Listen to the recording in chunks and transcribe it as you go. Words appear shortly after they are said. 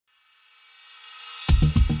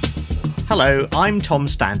Hello, I'm Tom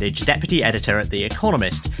Standage, Deputy Editor at The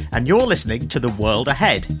Economist, and you're listening to The World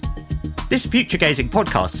Ahead. This future-gazing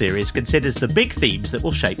podcast series considers the big themes that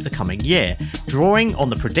will shape the coming year, drawing on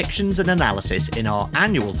the predictions and analysis in our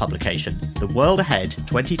annual publication, The World Ahead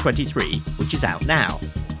 2023, which is out now.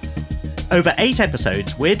 Over 8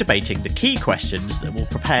 episodes, we're debating the key questions that will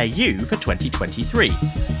prepare you for 2023.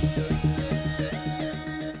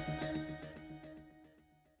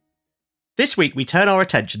 This week, we turn our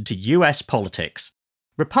attention to US politics.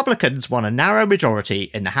 Republicans won a narrow majority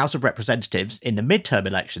in the House of Representatives in the midterm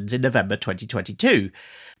elections in November 2022,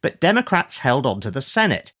 but Democrats held on to the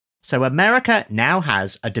Senate. So America now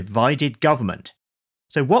has a divided government.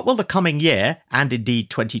 So what will the coming year, and indeed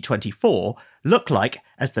 2024, look like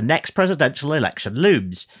as the next presidential election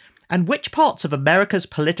looms? And which parts of America's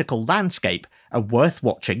political landscape are worth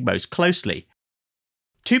watching most closely?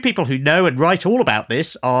 Two people who know and write all about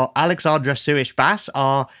this are Alexandra Suish-Bass,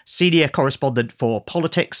 our senior correspondent for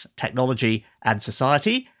politics, technology and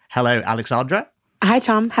society. Hello, Alexandra. Hi,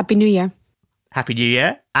 Tom. Happy New Year. Happy New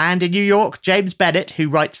Year. And in New York, James Bennett, who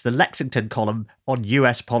writes the Lexington column on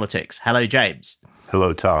US politics. Hello, James.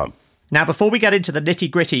 Hello, Tom. Now, before we get into the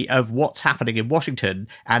nitty-gritty of what's happening in Washington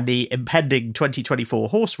and the impending 2024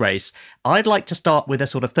 horse race, I'd like to start with a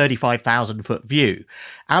sort of 35,000-foot view.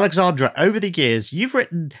 Alexandra, over the years, you've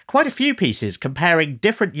written quite a few pieces comparing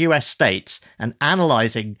different US states and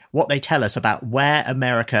analysing what they tell us about where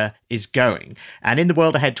America is going. And in The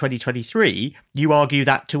World Ahead 2023, you argue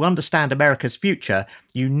that to understand America's future,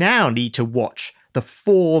 you now need to watch the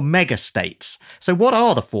 4 megastates. So what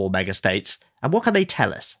are the 4 megastates and what can they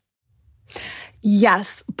tell us?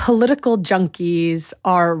 Yes, political junkies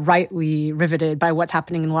are rightly riveted by what's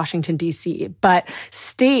happening in Washington, D.C., but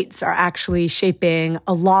states are actually shaping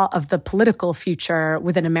a lot of the political future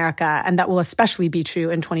within America, and that will especially be true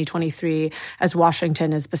in 2023 as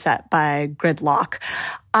Washington is beset by gridlock.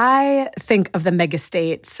 I think of the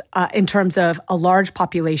megastates in terms of a large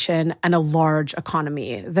population and a large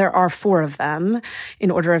economy. There are 4 of them. In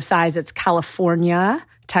order of size, it's California,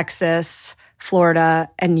 Texas, Florida,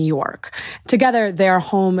 and New York. Together, they are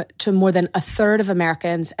home to more than a third of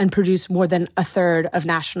Americans and produce more than a third of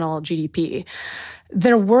national GDP.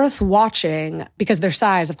 They're worth watching because their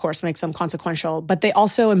size, of course, makes them consequential, but they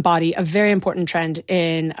also embody a very important trend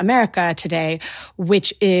in America today,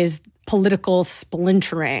 which is political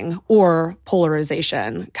splintering or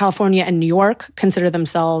polarization. California and New York consider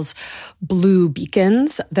themselves blue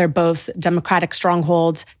beacons. They're both Democratic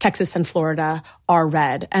strongholds. Texas and Florida are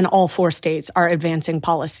red. And all 4 states are advancing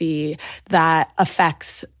policy that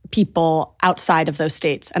affects people outside of those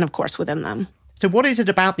states and, of course, within them. So what is it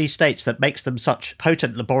about these states that makes them such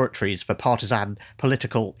potent laboratories for partisan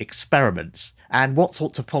political experiments? And what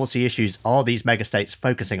sorts of policy issues are these megastates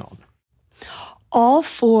focusing on? All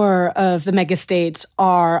 4 of the megastates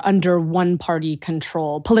are under one-party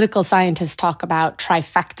control. Political scientists talk about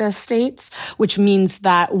trifecta states, which means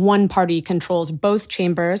that one party controls both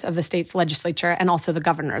chambers of the state's legislature and also the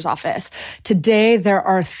governor's office. Today, there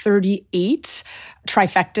are 38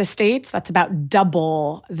 trifecta states. That's about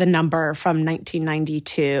double the number from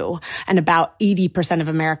 1992. And about 80% of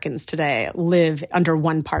Americans today live under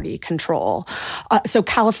one-party control. So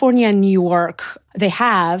California and New York, they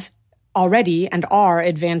have already and are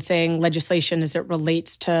advancing legislation as it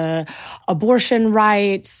relates to abortion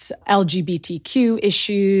rights, LGBTQ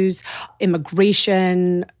issues,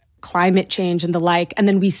 immigration, climate change and the like. And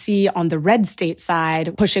then we see on the red state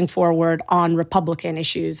side pushing forward on Republican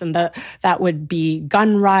issues. And that would be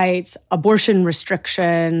gun rights, abortion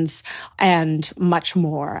restrictions, and much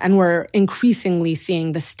more. And we're increasingly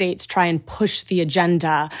seeing the states try and push the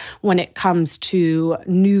agenda when it comes to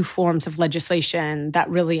new forms of legislation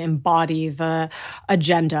that really embody the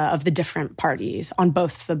agenda of the different parties on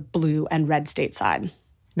both the blue and red state side.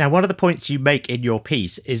 Now, one of the points you make in your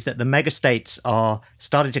piece is that the megastates are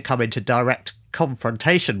starting to come into direct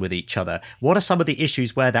confrontation with each other. What are some of the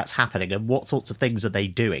issues where that's happening and what sorts of things are they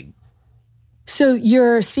doing? So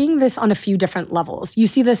you're seeing this on a few different levels. You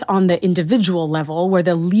see this on the individual level where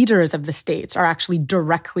the leaders of the states are actually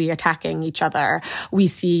directly attacking each other. We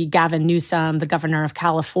see Gavin Newsom, the governor of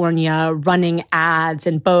California, running ads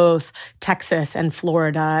in both Texas and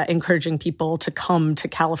Florida, encouraging people to come to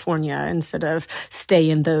California instead of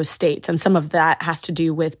stay in those states. And some of that has to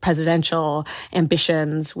do with presidential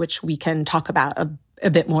ambitions, which we can talk about a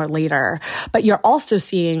bit more later. But you're also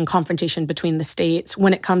seeing confrontation between the states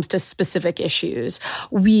when it comes to specific issues.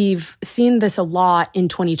 We've seen this a lot in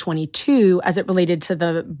 2022 as it related to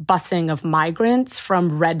the busing of migrants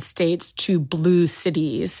from red states to blue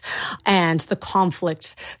cities and the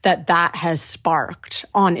conflict that has sparked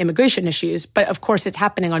on immigration issues. But of course, it's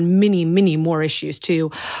happening on many, many more issues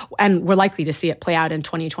too. And we're likely to see it play out in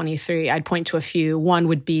 2023. I'd point to a few. One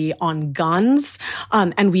would be on guns.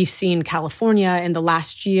 And we've seen California in the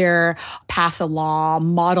last year pass a law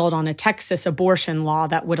modeled on a Texas abortion law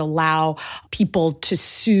that would allow people to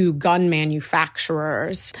sue gun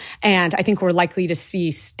manufacturers. And I think we're likely to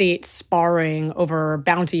see states sparring over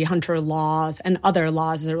bounty hunter laws and other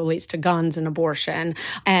laws as it relates to guns and abortion.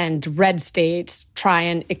 And red states try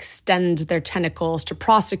and extend their tentacles to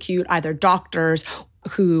prosecute either doctors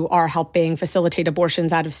who are helping facilitate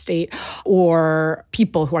abortions out of state or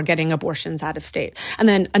people who are getting abortions out of state. And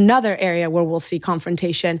then another area where we'll see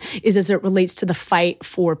confrontation is as it relates to the fight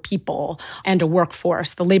for people and a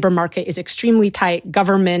workforce. The labor market is extremely tight.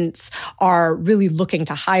 Governments are really looking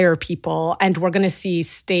to hire people, and we're going to see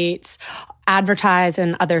states advertise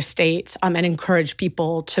in other states and encourage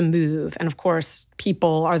people to move. And of course,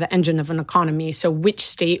 people are the engine of an economy. So which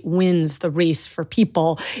state wins the race for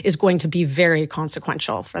people is going to be very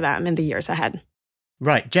consequential for them in the years ahead.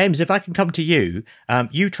 Right. James, if I can come to you,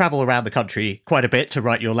 you travel around the country quite a bit to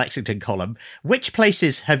write your Lexington column. Which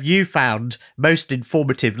places have you found most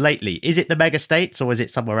informative lately? Is it the mega states or is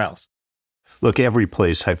it somewhere else? Look, every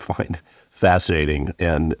place I find fascinating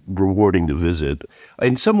and rewarding to visit.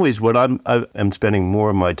 In some ways, what I'm spending more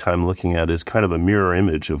of my time looking at is kind of a mirror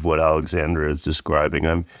image of what Alexandra is describing.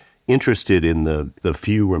 I'm interested in the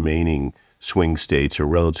few remaining swing states or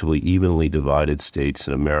relatively evenly divided states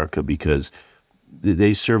in America because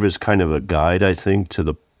they serve as kind of a guide, I think, to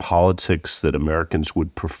the politics that Americans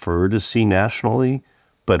would prefer to see nationally,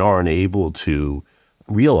 but aren't able to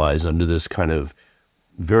realize under this kind of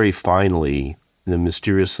very finely the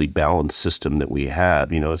mysteriously balanced system that we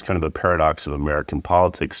have. You know, it's kind of a paradox of American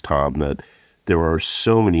politics, Tom, that there are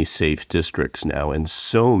so many safe districts now and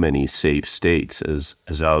so many safe states, as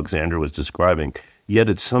Alexandra was describing, yet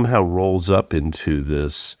it somehow rolls up into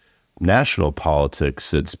this national politics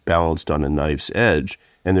that's balanced on a knife's edge.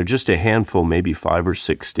 And there are just a handful, maybe 5 or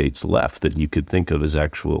 6 states left that you could think of as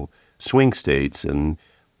actual swing states. And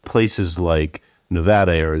places like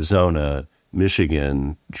Nevada, Arizona,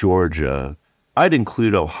 Michigan, Georgia, I'd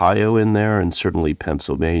include Ohio in there and certainly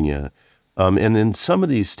Pennsylvania. And in some of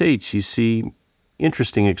these states, you see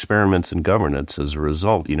interesting experiments in governance as a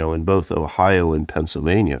result. You know, in both Ohio and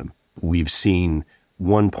Pennsylvania, we've seen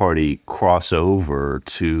one party cross over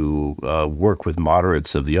to work with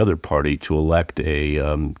moderates of the other party to elect a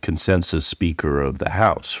consensus speaker of the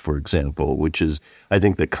House, for example, which is, I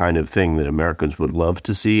think, the kind of thing that Americans would love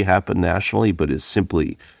to see happen nationally, but is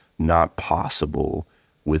simply not possible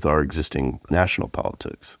with our existing national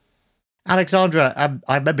politics. Alexandra,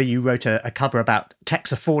 I remember you wrote a cover about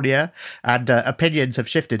Texifornia, and opinions have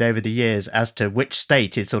shifted over the years as to which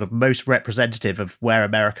state is sort of most representative of where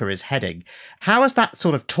America is heading. How has that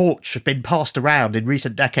sort of torch been passed around in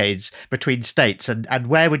recent decades between states, and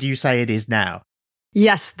where would you say it is now?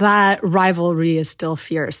 Yes, that rivalry is still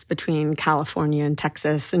fierce between California and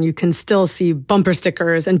Texas, and you can still see bumper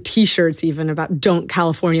stickers and T-shirts even about "Don't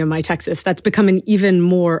California my Texas." That's become an even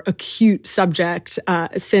more acute subject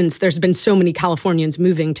since there's been so many Californians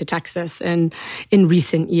moving to Texas in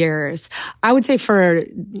recent years. I would say for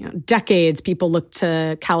decades, people looked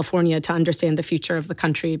to California to understand the future of the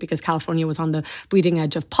country because California was on the bleeding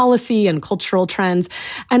edge of policy and cultural trends.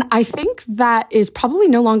 And I think that is probably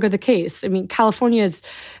no longer the case. I mean, California is,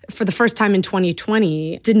 for the first time in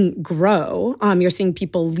 2020, didn't grow. You're seeing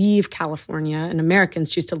people leave California, and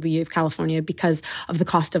Americans choose to leave California because of the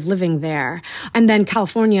cost of living there. And then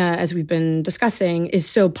California, as we've been discussing, is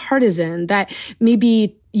so partisan that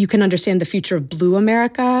maybe you can understand the future of blue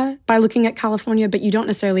America by looking at California, but you don't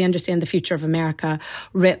necessarily understand the future of America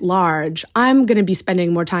writ large. I'm going to be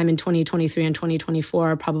spending more time in 2023 and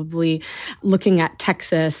 2024 probably looking at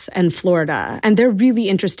Texas and Florida. And they're really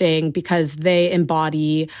interesting because they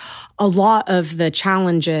embody a lot of the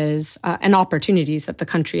challenges and opportunities that the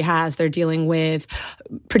country has. They're dealing with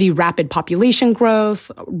pretty rapid population growth,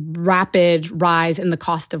 rapid rise in the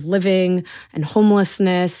cost of living and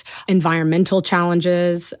homelessness, environmental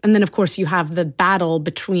challenges, areas. And then, of course, you have the battle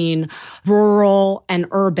between rural and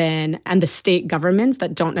urban and the state governments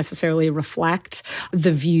that don't necessarily reflect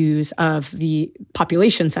the views of the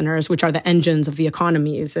population centers, which are the engines of the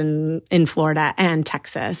economies in Florida and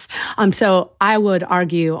Texas. So I would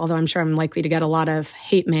argue, although I'm sure I'm likely to get a lot of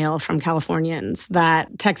hate mail from Californians,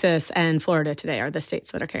 that Texas and Florida today are the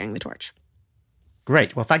states that are carrying the torch.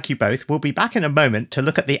 Great. Well, thank you both. We'll be back in a moment to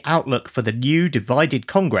look at the outlook for the new divided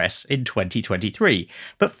Congress in 2023.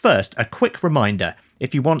 But first, a quick reminder.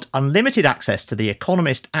 If you want unlimited access to the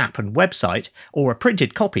Economist app and website, or a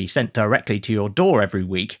printed copy sent directly to your door every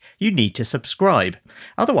week, you need to subscribe.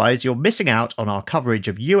 Otherwise, you're missing out on our coverage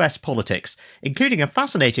of US politics, including a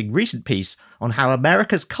fascinating recent piece on how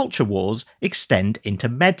America's culture wars extend into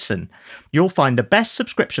medicine. You'll find the best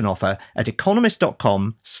subscription offer at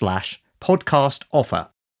economist.com/podcast offer.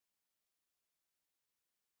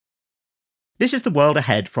 This is the world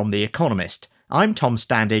ahead from The Economist. I'm Tom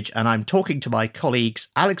Standage, and I'm talking to my colleagues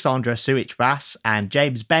Alexandra Suich-Bass and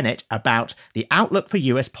James Bennett about the outlook for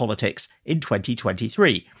US politics in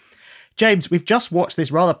 2023. James, we've just watched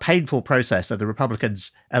this rather painful process of the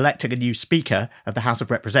Republicans electing a new Speaker of the House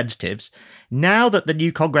of Representatives. Now that the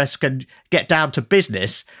new Congress can get down to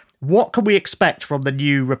business, what can we expect from the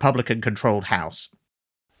new Republican-controlled House?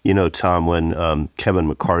 You know, Tom, when Kevin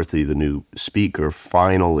McCarthy, the new speaker,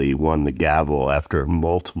 finally won the gavel after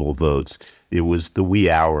multiple votes, it was the wee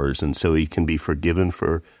hours, and so he can be forgiven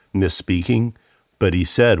for misspeaking. But he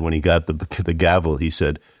said, when he got the gavel, he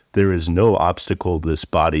said, "There is no obstacle this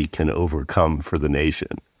body can overcome for the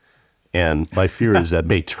nation." And my fear is that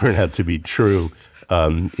may turn out to be true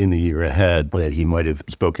in the year ahead, that he might have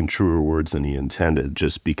spoken truer words than he intended,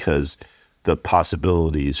 just because the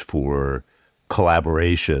possibilities for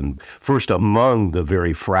collaboration, first among the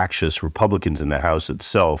very fractious Republicans in the House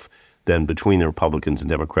itself, then between the Republicans and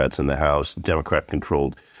Democrats in the House,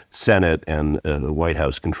 Democrat-controlled Senate, and the White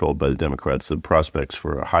House controlled by the Democrats, the prospects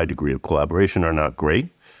for a high degree of collaboration are not great.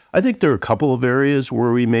 I think there are a couple of areas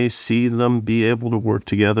where we may see them be able to work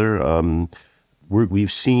together. We've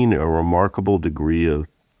seen a remarkable degree of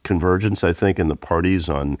convergence, I think, in the parties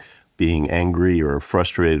on being angry or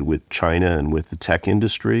frustrated with China and with the tech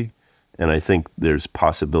industry. And I think there's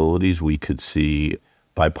possibilities we could see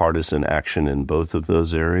bipartisan action in both of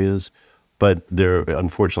those areas. But there are,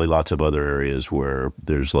 unfortunately, lots of other areas where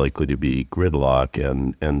there's likely to be gridlock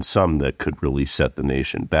and some that could really set the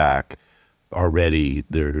nation back. Already,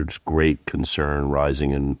 there's great concern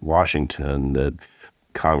rising in Washington that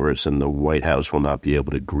Congress and the White House will not be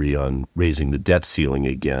able to agree on raising the debt ceiling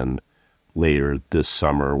again later this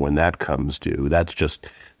summer when that comes due. That's just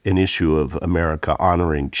an issue of America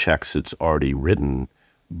honoring checks it's already written.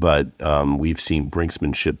 But we've seen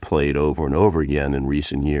brinksmanship played over and over again in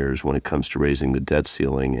recent years when it comes to raising the debt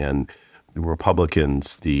ceiling. And the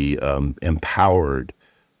Republicans, the empowered,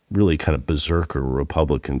 really kind of berserker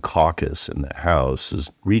Republican caucus in the House, has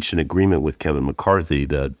reached an agreement with Kevin McCarthy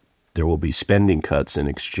that there will be spending cuts in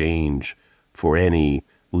exchange for any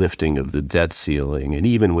lifting of the debt ceiling. And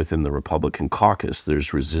even within the Republican caucus,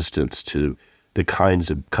 there's resistance to the kinds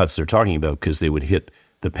of cuts they're talking about because they would hit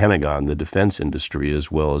the Pentagon, the defense industry, as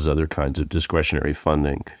well as other kinds of discretionary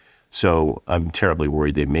funding. So I'm terribly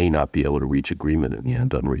worried they may not be able to reach agreement in the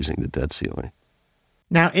end on raising the debt ceiling.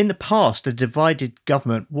 Now, in the past, a divided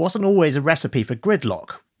government wasn't always a recipe for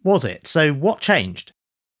gridlock, was it? So what changed?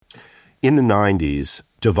 In the 90s,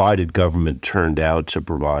 divided government turned out to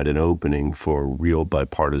provide an opening for real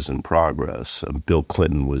bipartisan progress. Bill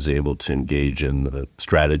Clinton was able to engage in the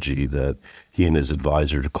strategy that he and his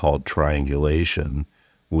advisor called triangulation,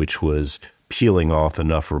 which was peeling off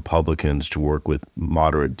enough Republicans to work with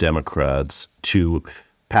moderate Democrats to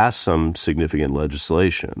pass some significant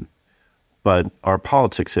legislation. But our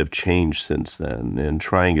politics have changed since then, and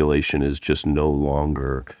triangulation is just no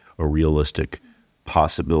longer a realistic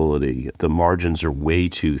possibility. The margins are way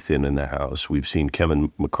too thin in the House. We've seen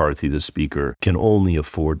Kevin McCarthy, the Speaker, can only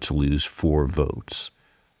afford to lose 4 votes.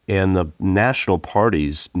 And the national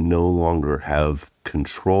parties no longer have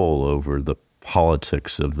control over the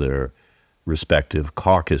politics of their respective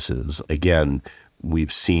caucuses. Again,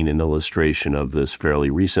 we've seen an illustration of this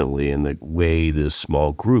fairly recently in the way this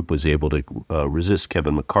small group was able to resist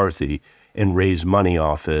Kevin McCarthy and raise money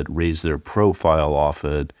off it, raise their profile off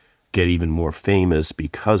it, get even more famous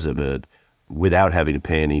because of it without having to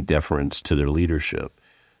pay any deference to their leadership.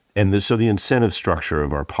 And so the incentive structure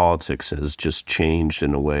of our politics has just changed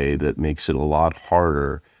in a way that makes it a lot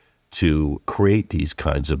harder to create these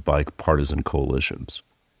kinds of bipartisan coalitions.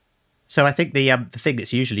 So I think the thing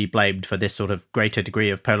that's usually blamed for this sort of greater degree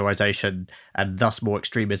of polarization and thus more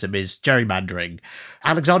extremism is gerrymandering.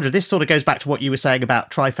 Alexandra, this sort of goes back to what you were saying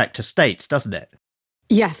about trifecta states, doesn't it?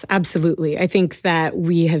 Yes, absolutely. I think that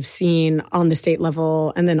we have seen on the state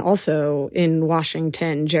level and then also in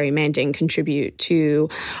Washington, gerrymandering contribute to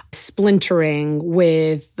splintering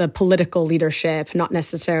with the political leadership, not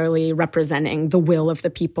necessarily representing the will of the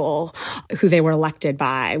people who they were elected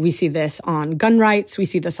by. We see this on gun rights. We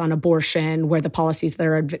see this on abortion, where the policies that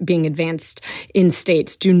are being advanced in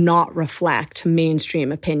states do not reflect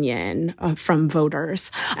mainstream opinion from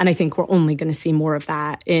voters. And I think we're only going to see more of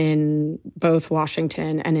that in both Washington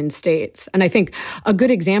and in states. And I think a good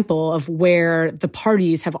example of where the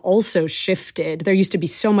parties have also shifted, there used to be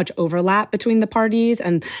so much overlap between the parties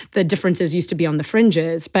and the differences used to be on the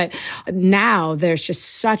fringes. But now there's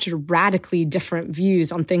just such radically different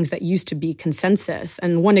views on things that used to be consensus.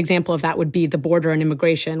 And one example of that would be the border and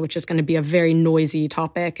immigration, which is going to be a very noisy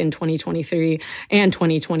topic in 2023 and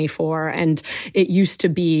 2024. And it used to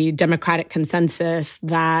be Democratic consensus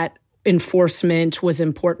that enforcement was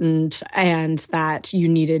important and that you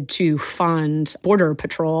needed to fund Border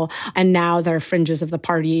Patrol. And now there are fringes of the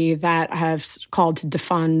party that have called to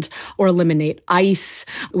defund or eliminate ICE,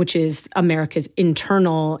 which is America's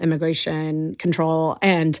internal immigration control.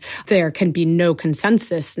 And there can be no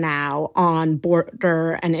consensus now on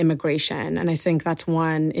border and immigration. And I think that's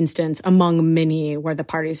one instance among many where the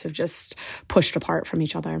parties have just pushed apart from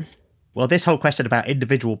each other. Well, this whole question about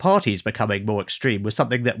individual parties becoming more extreme was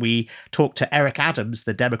something that we talked to Eric Adams,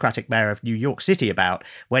 the Democratic mayor of New York City, about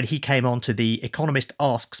when he came onto the Economist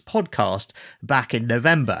Asks podcast back in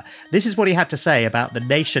November. This is what he had to say about the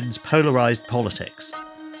nation's polarized politics.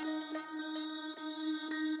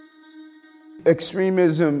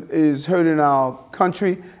 Extremism is hurting our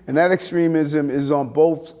country, and that extremism is on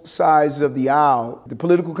both sides of the aisle. The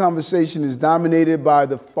political conversation is dominated by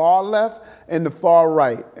the far left and the far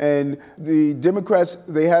right. And the Democrats,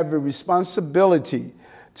 they have a responsibility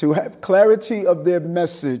to have clarity of their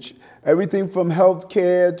message. Everything from health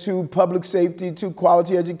care to public safety to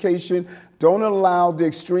quality education. Don't allow the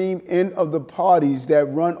extreme end of the parties that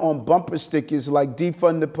run on bumper stickers like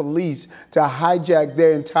defund the police to hijack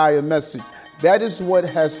their entire message. That is what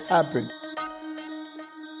has happened.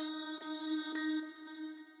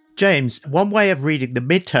 James, one way of reading the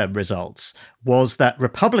midterm results was that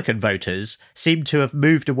Republican voters seemed to have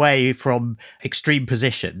moved away from extreme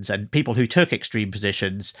positions, and people who took extreme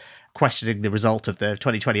positions questioning the result of the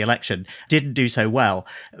 2020 election didn't do so well.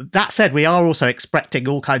 That said, we are also expecting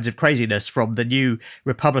all kinds of craziness from the new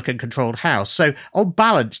Republican-controlled House. So on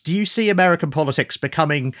balance, do you see American politics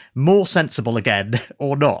becoming more sensible again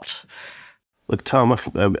or not? Look, Tom,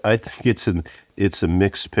 I think it's a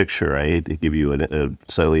mixed picture. I hate to give you a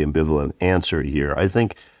slightly ambivalent answer here. I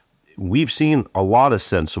think we've seen a lot of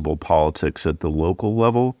sensible politics at the local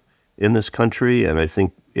level in this country, and I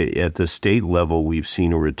think at the state level we've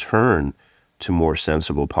seen a return to more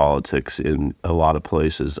sensible politics in a lot of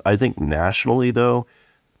places. I think nationally, though,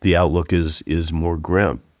 the outlook is more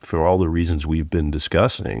grim. For all the reasons we've been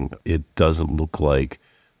discussing, it doesn't look like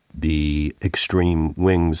the extreme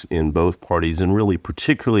wings in both parties, and really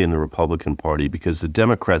particularly in the Republican Party, because the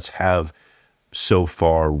Democrats have so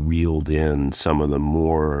far reeled in some of the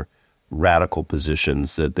more radical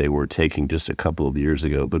positions that they were taking just a couple of years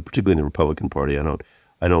ago. But particularly in the Republican Party,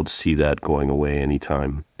 I don't see that going away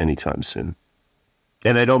anytime soon.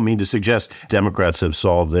 And I don't mean to suggest Democrats have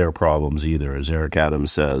solved their problems either, as Eric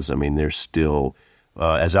Adams says. I mean, they're still,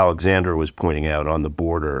 as Alexandra was pointing out, on the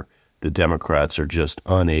border, the Democrats are just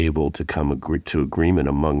unable to come to agreement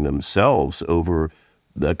among themselves over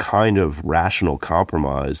the kind of rational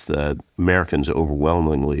compromise that Americans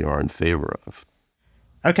overwhelmingly are in favor of.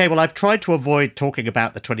 Okay, well, I've tried to avoid talking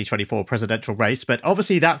about the 2024 presidential race, but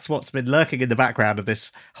obviously that's what's been lurking in the background of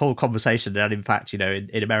this whole conversation, and in fact,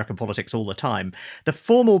 in American politics all the time. The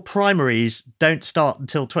formal primaries don't start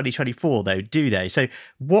until 2024, though, do they? So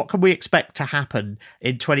what can we expect to happen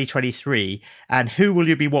in 2023, and who will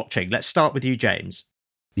you be watching? Let's start with you, James.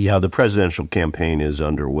 Yeah, the presidential campaign is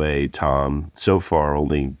underway, Tom. So far,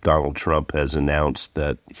 only Donald Trump has announced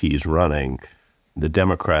that he's running. The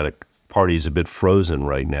Democratic Party is a bit frozen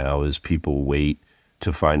right now as people wait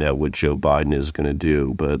to find out what Joe Biden is going to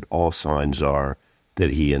do, but all signs are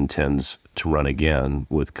that he intends to run again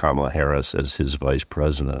with Kamala Harris as his vice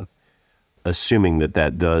president. Assuming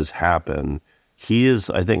that does happen, he is,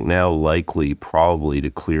 I think, now likely probably to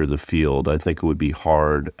clear the field. I think it would be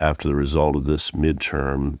hard after the result of this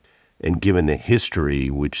midterm, and given the history,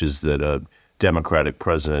 which is that a Democratic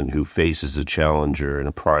president who faces a challenger in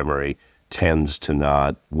a primary tends to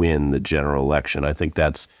not win the general election. I think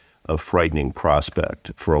that's a frightening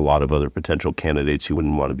prospect for a lot of other potential candidates who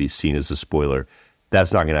wouldn't want to be seen as a spoiler.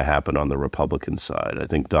 That's not going to happen on the Republican side. I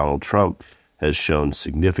think Donald Trump has shown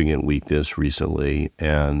significant weakness recently,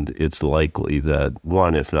 and it's likely that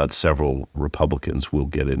one, if not several, Republicans will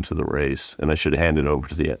get into the race. And I should hand it over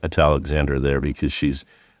to Alexandra there because she's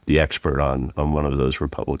the expert on one of those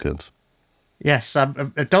Republicans. Yes,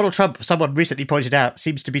 Donald Trump, someone recently pointed out,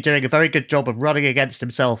 seems to be doing a very good job of running against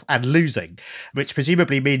himself and losing, which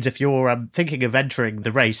presumably means if you're thinking of entering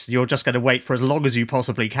the race, you're just going to wait for as long as you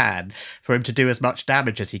possibly can for him to do as much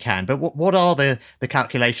damage as he can. But what are the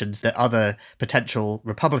calculations that other potential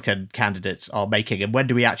Republican candidates are making, and when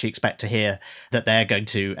do we actually expect to hear that they're going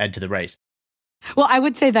to enter the race? Well, I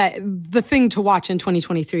would say that the thing to watch in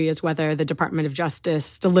 2023 is whether the Department of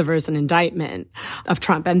Justice delivers an indictment of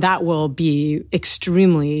Trump, and that will be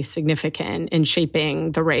extremely significant in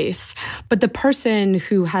shaping the race. But the person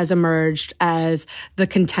who has emerged as the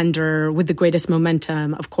contender with the greatest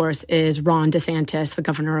momentum, of course, is Ron DeSantis, the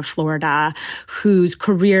governor of Florida, whose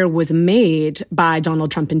career was made by Donald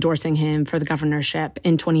Trump endorsing him for the governorship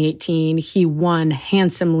in 2018. He won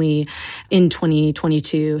handsomely in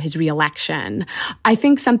 2022, his reelection. I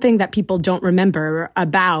think something that people don't remember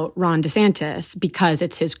about Ron DeSantis, because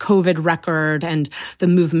it's his COVID record and the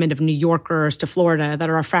movement of New Yorkers to Florida that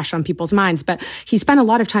are fresh on people's minds, but he spent a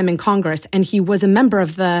lot of time in Congress, and he was a member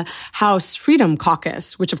of the House Freedom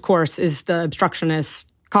Caucus, which of course is the obstructionist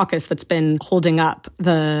caucus that's been holding up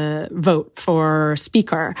the vote for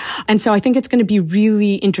speaker. And so I think it's going to be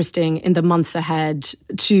really interesting in the months ahead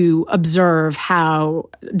to observe how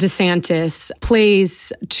DeSantis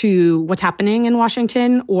plays to what's happening in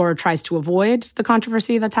Washington or tries to avoid the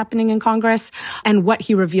controversy that's happening in Congress, and what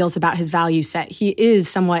he reveals about his value set. He is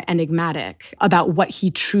somewhat enigmatic about what he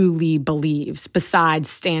truly believes, besides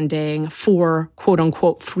standing for quote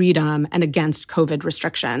unquote freedom and against COVID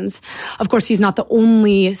restrictions. Of course, he's not the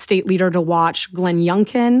only state leader to watch. Glenn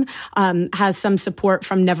Youngkin has some support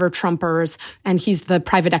from Never Trumpers, and he's the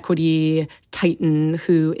private equity titan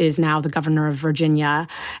who is now the governor of Virginia.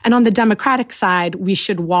 And on the Democratic side, we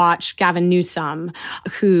should watch Gavin Newsom,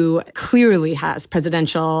 who clearly has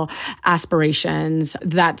presidential aspirations.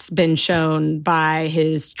 That's been shown by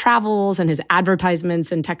his travels and his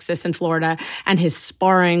advertisements in Texas and Florida, and his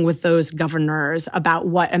sparring with those governors about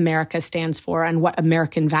what America stands for and what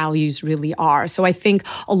American values really are. So I think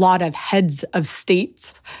a lot of heads of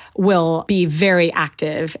states will be very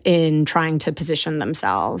active in trying to position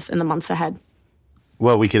themselves in the months ahead.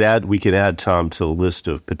 Well, we could add, Tom, to the list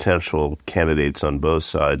of potential candidates on both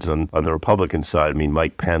sides. On the Republican side, I mean,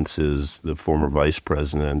 Mike Pence, is the former vice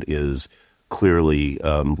president, is clearly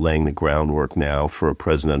laying the groundwork now for a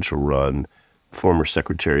presidential run. Former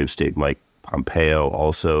Secretary of State Mike Pompeo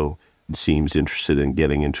also seems interested in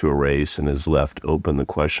getting into a race and has left open the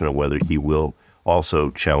question of whether he will also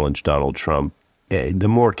challenge Donald Trump. The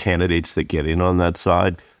more candidates that get in on that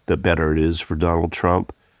side, the better it is for Donald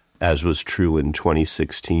Trump, as was true in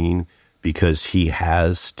 2016, because he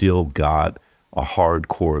has still got a hard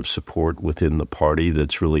core of support within the party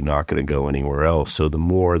that's really not going to go anywhere else. So the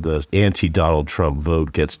more the anti-Donald Trump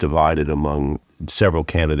vote gets divided among several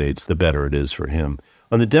candidates, the better it is for him.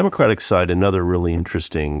 On the Democratic side, another really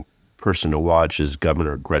interesting person to watch is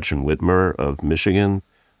Governor Gretchen Whitmer of Michigan.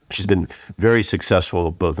 She's been very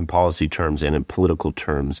successful both in policy terms and in political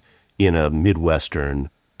terms in a Midwestern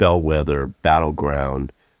bellwether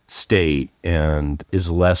battleground state, and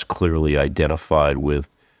is less clearly identified with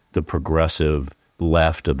the progressive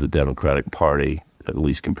left of the Democratic Party, at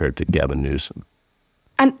least compared to Gavin Newsom.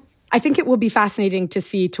 And I think it will be fascinating to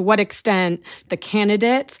see to what extent the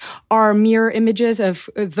candidates are mirror images of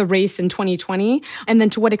the race in 2020, and then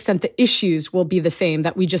to what extent the issues will be the same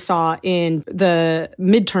that we just saw in the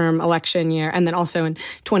midterm election year and then also in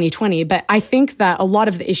 2020. But I think that a lot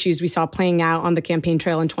of the issues we saw playing out on the campaign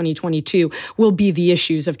trail in 2022 will be the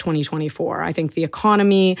issues of 2024. I think the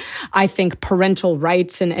economy, I think parental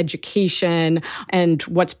rights and education and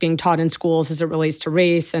what's being taught in schools as it relates to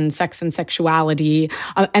race and sex and sexuality,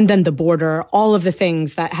 and then the border, all of the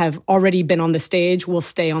things that have already been on the stage will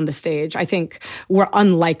stay on the stage. I think we're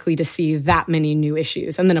unlikely to see that many new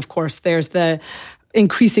issues. And then, of course, there's the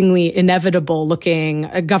increasingly inevitable looking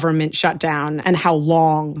government shutdown and how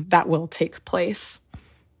long that will take place.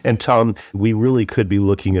 And Tom, we really could be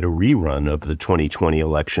looking at a rerun of the 2020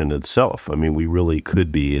 election itself. I mean, we really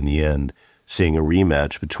could be, in the end, seeing a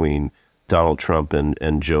rematch between Donald Trump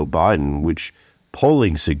and Joe Biden, which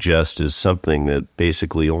polling suggests is something that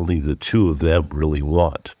basically only the two of them really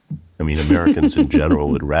want. I mean, Americans in general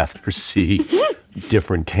would rather see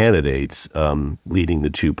different candidates leading the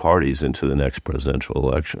two parties into the next presidential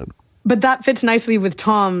election. But that fits nicely with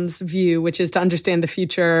Tom's view, which is to understand the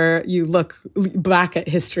future, you look back at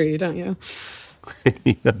history, don't you?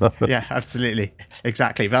 Yeah, absolutely.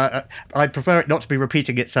 Exactly. But I'd prefer it not to be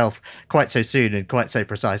repeating itself quite so soon and quite so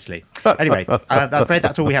precisely. Anyway, I'm afraid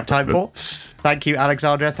that's all we have time for. Thank you,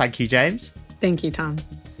 Alexandra. Thank you, James. Thank you, Tom.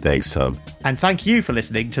 Thanks, Tom. And thank you for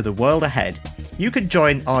listening to The World Ahead. You can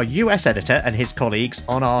join our US editor and his colleagues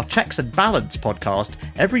on our Checks and Balance podcast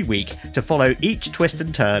every week to follow each twist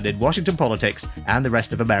and turn in Washington politics and the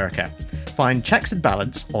rest of America. Find Checks and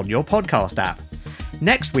Balance on your podcast app.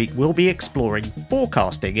 Next week, we'll be exploring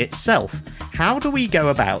forecasting itself. How do we go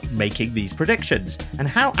about making these predictions? And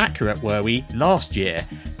how accurate were we last year?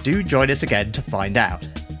 Do join us again to find out.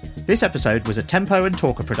 This episode was a Tempo and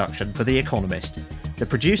Talker production for The Economist. The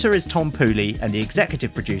producer is Tom Pooley and the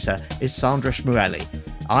executive producer is Sandra Shmueli.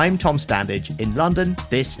 I'm Tom Standage. In London,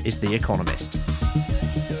 this is The Economist.